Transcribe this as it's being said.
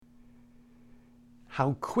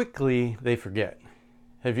How quickly they forget.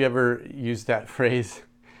 Have you ever used that phrase?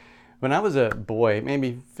 When I was a boy,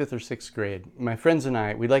 maybe 5th or 6th grade, my friends and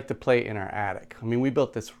I, we liked to play in our attic. I mean, we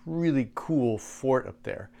built this really cool fort up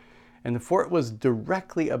there. And the fort was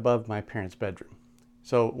directly above my parents' bedroom.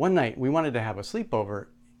 So one night, we wanted to have a sleepover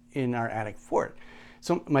in our attic fort.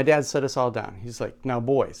 So my dad set us all down. He's like, now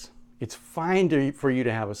boys, it's fine for you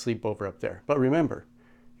to have a sleepover up there. But remember,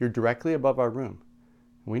 you're directly above our room.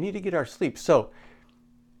 We need to get our sleep. So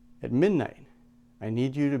at midnight, I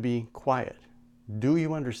need you to be quiet. Do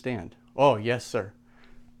you understand? Oh, yes, sir.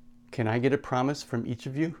 Can I get a promise from each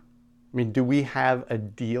of you? I mean, do we have a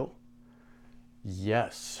deal?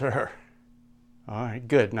 Yes, sir. All right,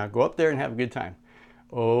 good. Now go up there and have a good time.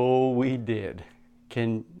 Oh, we did.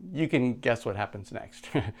 You can guess what happens next.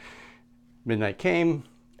 Midnight came,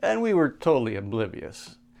 and we were totally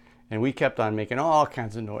oblivious. And we kept on making all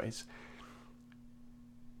kinds of noise.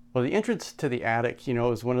 Well, the entrance to the attic,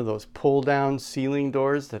 is one of those pull-down ceiling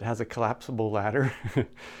doors that has a collapsible ladder.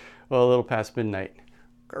 Well, a little past midnight,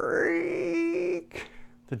 creak,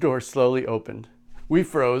 the door slowly opened. We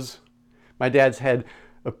froze. My dad's head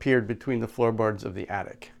appeared between the floorboards of the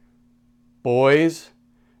attic. Boys,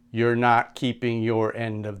 you're not keeping your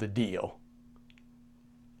end of the deal.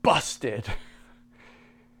 Busted.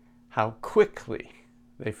 How quickly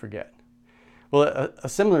they forget. Well, a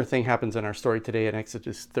similar thing happens in our story today in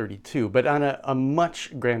Exodus 32, but on a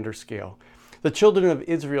much grander scale. The children of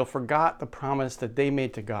Israel forgot the promise that they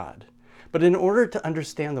made to God. But in order to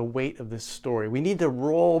understand the weight of this story, we need to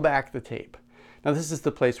roll back the tape. Now, this is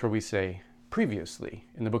the place where we say, previously,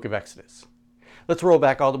 in the book of Exodus. Let's roll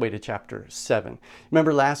back all the way to chapter 7.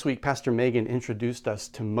 Remember last week, Pastor Megan introduced us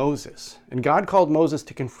to Moses. And God called Moses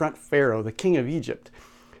to confront Pharaoh, the king of Egypt.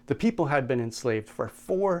 The people had been enslaved for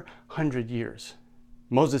 400 years.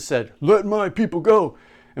 Moses said, "Let my people go."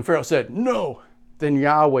 And Pharaoh said, "No." Then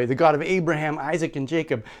Yahweh, the God of Abraham, Isaac, and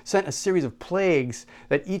Jacob, sent a series of plagues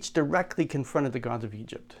that each directly confronted the gods of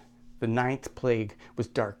Egypt. The 9th plague was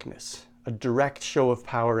darkness, a direct show of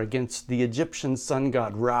power against the Egyptian sun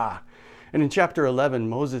god Ra. And in chapter 11,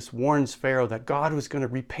 Moses warns Pharaoh that God was going to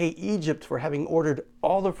repay Egypt for having ordered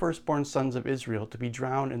all the firstborn sons of Israel to be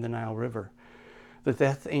drowned in the Nile River. The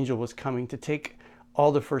death angel was coming to take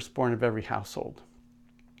all the firstborn of every household.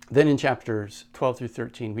 Then in chapters 12 through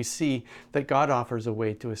 13, we see that God offers a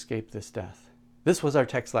way to escape this death. This was our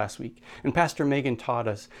text last week, and Pastor Megan taught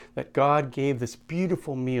us that God gave this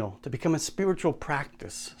beautiful meal to become a spiritual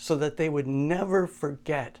practice so that they would never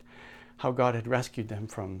forget how God had rescued them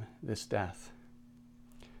from this death.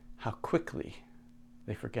 How quickly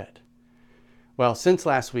they forget. Well, since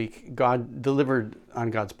last week, God delivered on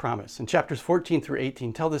God's promise. And chapters 14 through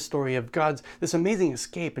 18 tell the story of this amazing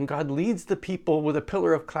escape. And God leads the people with a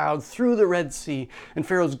pillar of cloud through the Red Sea. And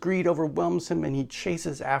Pharaoh's greed overwhelms him and he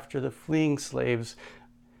chases after the fleeing slaves.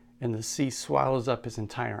 And the sea swallows up his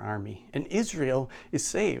entire army. And Israel is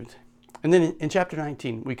saved. And then in chapter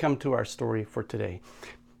 19, we come to our story for today.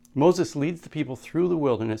 Moses leads the people through the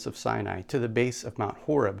wilderness of Sinai to the base of Mount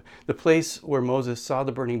Horeb, the place where Moses saw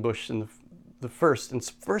the burning bush and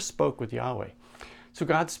first spoke with Yahweh. So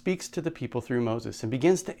God speaks to the people through Moses and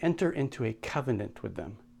begins to enter into a covenant with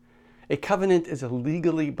them. A covenant is a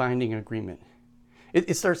legally binding agreement.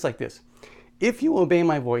 It starts like this. If you obey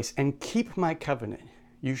my voice and keep my covenant,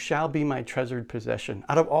 you shall be my treasured possession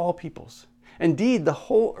out of all peoples. Indeed, the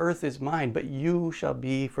whole earth is mine, but you shall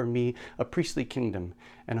be for me a priestly kingdom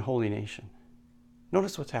and a holy nation.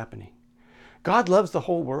 Notice what's happening. God loves the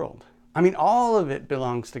whole world. I mean, all of it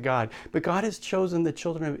belongs to God, but God has chosen the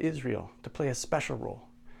children of Israel to play a special role.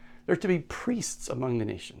 They're to be priests among the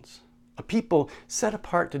nations, a people set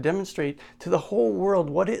apart to demonstrate to the whole world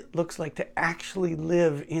what it looks like to actually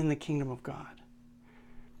live in the kingdom of God.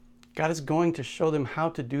 God is going to show them how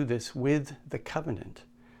to do this with the covenant.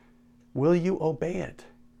 Will you obey it?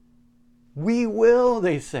 We will,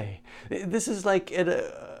 they say. This is like at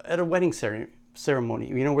a wedding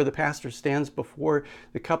ceremony, where the pastor stands before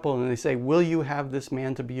the couple and they say, "Will you have this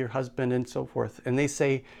man to be your husband?" and so forth. And they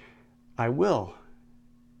say, "I will."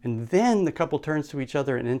 And then the couple turns to each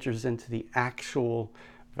other and enters into the actual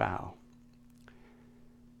vow.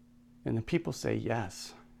 And the people say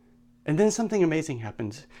yes. And then something amazing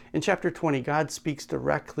happens. In chapter 20, God speaks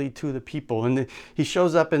directly to the people. And he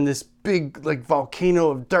shows up in this big volcano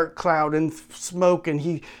of dark cloud and smoke. And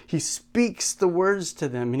he speaks the words to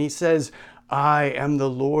them. And he says, "I am the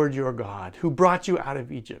Lord your God who brought you out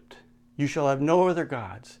of Egypt. You shall have no other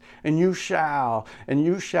gods. And you shall.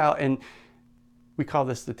 And we call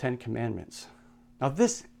this the 10 Commandments. Now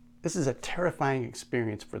this is a terrifying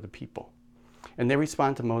experience for the people. And they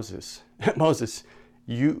respond to Moses. "Moses,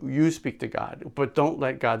 You speak to God, but don't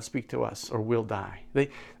let God speak to us or we'll die. They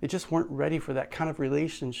just weren't ready for that kind of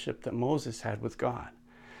relationship that Moses had with God.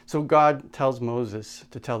 So God tells Moses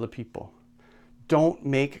to tell the people, don't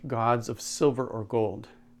make gods of silver or gold.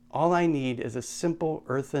 All I need is a simple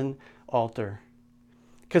earthen altar,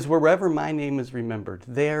 because wherever my name is remembered,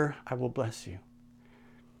 there I will bless you.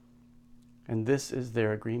 And this is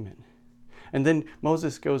their agreement. And then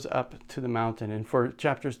Moses goes up to the mountain, and for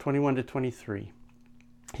chapters 21 to 23,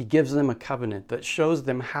 he gives them a covenant that shows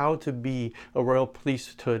them how to be a royal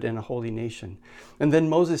priesthood and a holy nation. And then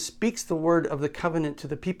Moses speaks the word of the covenant to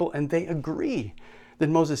the people, and they agree.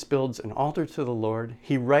 Then Moses builds an altar to the Lord.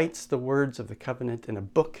 He writes the words of the covenant in a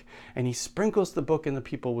book, and he sprinkles the book and the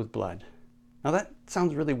people with blood. Now that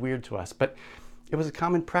sounds really weird to us, but it was a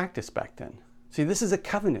common practice back then. See, this is a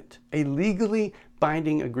covenant, a legally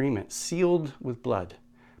binding agreement sealed with blood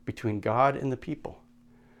between God and the people.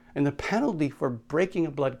 And the penalty for breaking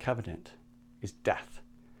a blood covenant is death.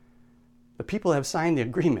 The people have signed the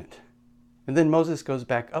agreement. And then Moses goes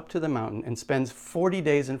back up to the mountain and spends 40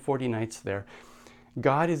 days and 40 nights there.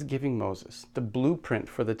 God is giving Moses the blueprint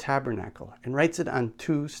for the tabernacle and writes it on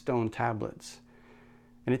 2 stone tablets.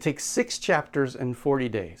 And it takes 6 chapters and 40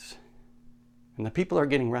 days. And the people are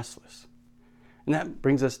getting restless. And that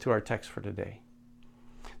brings us to our text for today.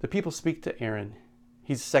 The people speak to Aaron.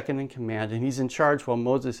 He's second in command, and he's in charge while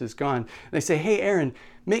Moses is gone. And they say, hey, Aaron,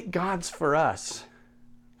 make gods for us,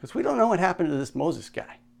 because we don't know what happened to this Moses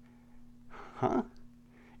guy. Huh?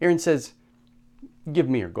 Aaron says, give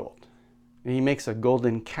me your gold. And he makes a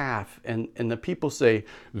golden calf, and the people say,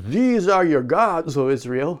 these are your gods, O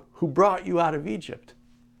Israel, who brought you out of Egypt.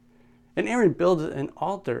 And Aaron builds an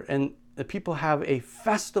altar, and the people have a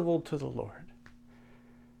festival to the Lord.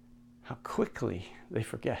 How quickly they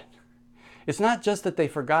forget. It's not just that they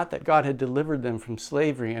forgot that God had delivered them from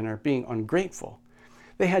slavery and are being ungrateful.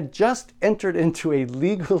 They had just entered into a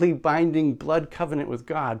legally binding blood covenant with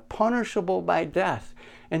God, punishable by death,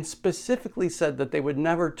 and specifically said that they would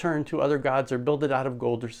never turn to other gods or build it out of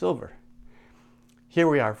gold or silver. Here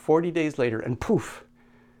we are 40 days later, and poof,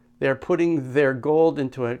 they're putting their gold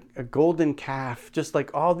into a golden calf, just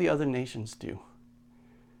like all the other nations do.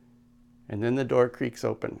 And then the door creaks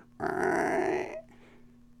open.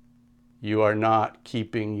 You are not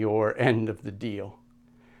keeping your end of the deal.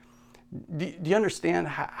 Do you understand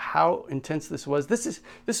how intense this was? This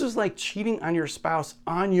was like cheating on your spouse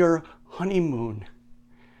on your honeymoon.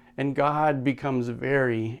 And God becomes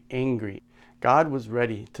very angry. God was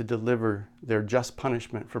ready to deliver their just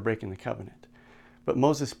punishment for breaking the covenant. But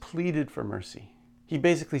Moses pleaded for mercy. He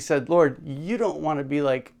basically said, Lord, you don't want to be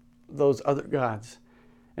like those other gods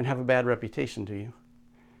and have a bad reputation, do you?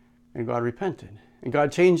 And God repented. And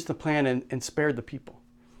God changed the plan and spared the people.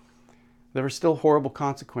 There were still horrible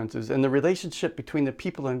consequences, and the relationship between the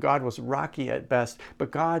people and God was rocky at best,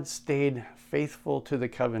 but God stayed faithful to the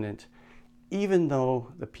covenant, even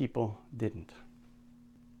though the people didn't.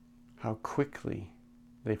 How quickly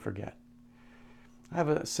they forget. I have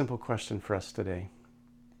a simple question for us today.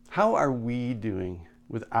 How are we doing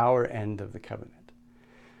with our end of the covenant?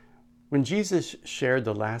 When Jesus shared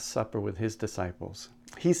the Last Supper with his disciples,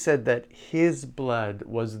 he said that his blood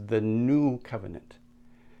was the new covenant.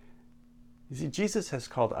 You see, Jesus has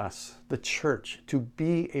called us, the church, to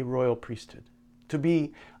be a royal priesthood, to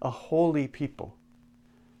be a holy people.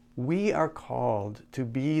 We are called to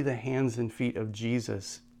be the hands and feet of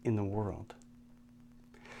Jesus in the world.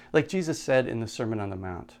 Like Jesus said in the Sermon on the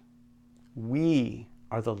Mount, we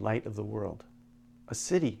are the light of the world, a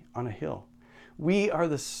city on a hill. We are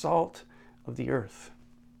the salt of the earth.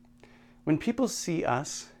 When people see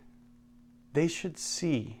us, they should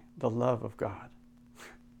see the love of God.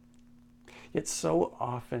 Yet so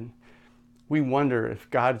often we wonder if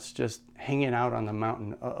God's just hanging out on the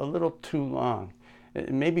mountain a little too long.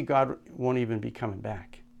 Maybe God won't even be coming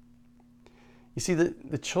back. You see,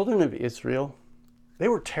 the children of Israel, they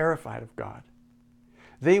were terrified of God.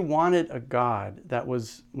 They wanted a God that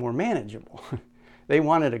was more manageable. They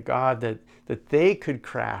wanted a God that they could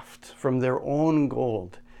craft from their own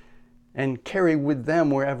gold and carry with them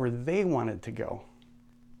wherever they wanted to go.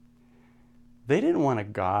 They didn't want a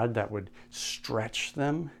God that would stretch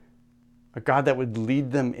them, a God that would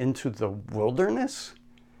lead them into the wilderness,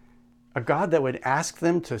 a God that would ask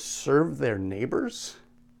them to serve their neighbors.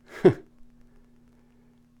 Do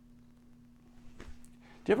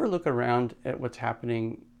you ever look around at what's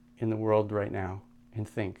happening in the world right now and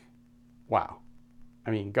think, wow,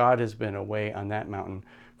 I mean, God has been away on that mountain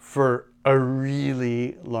for a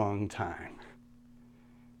really long time.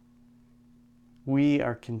 We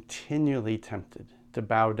are continually tempted to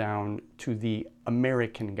bow down to the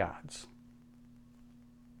American gods.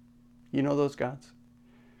 You know those gods?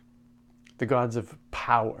 The gods of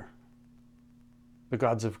power, the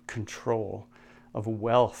gods of control, of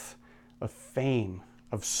wealth, of fame,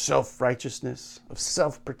 of self-righteousness, of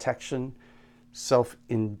self-protection,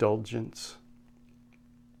 self-indulgence.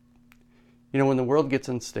 You know, when the world gets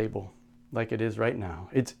unstable, like it is right now,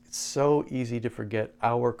 it's so easy to forget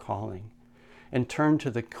our calling and turn to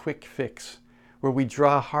the quick fix where we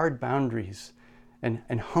draw hard boundaries and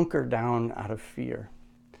hunker down out of fear.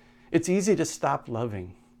 It's easy to stop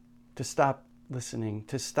loving, to stop listening,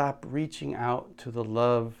 to stop reaching out to the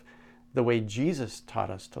love the way Jesus taught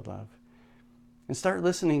us to love, and start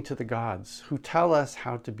listening to the gods who tell us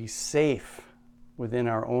how to be safe within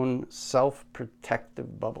our own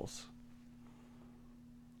self-protective bubbles.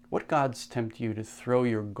 What gods tempt you to throw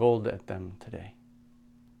your gold at them today?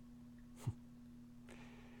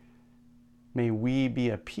 May we be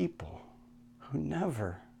a people who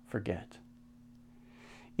never forget.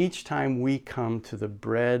 Each time we come to the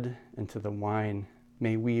bread and to the wine,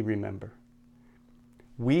 may we remember.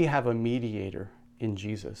 We have a mediator in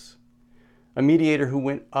Jesus, a mediator who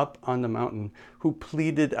went up on the mountain, who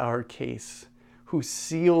pleaded our case, who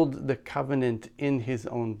sealed the covenant in his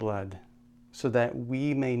own blood, so that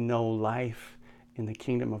we may know life in the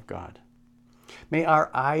kingdom of God. May our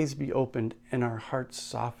eyes be opened and our hearts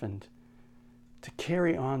softened to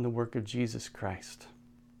carry on the work of Jesus Christ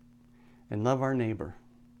and love our neighbor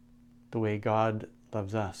the way God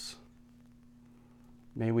loves us.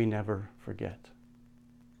 May we never forget.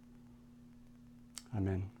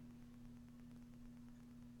 Amen.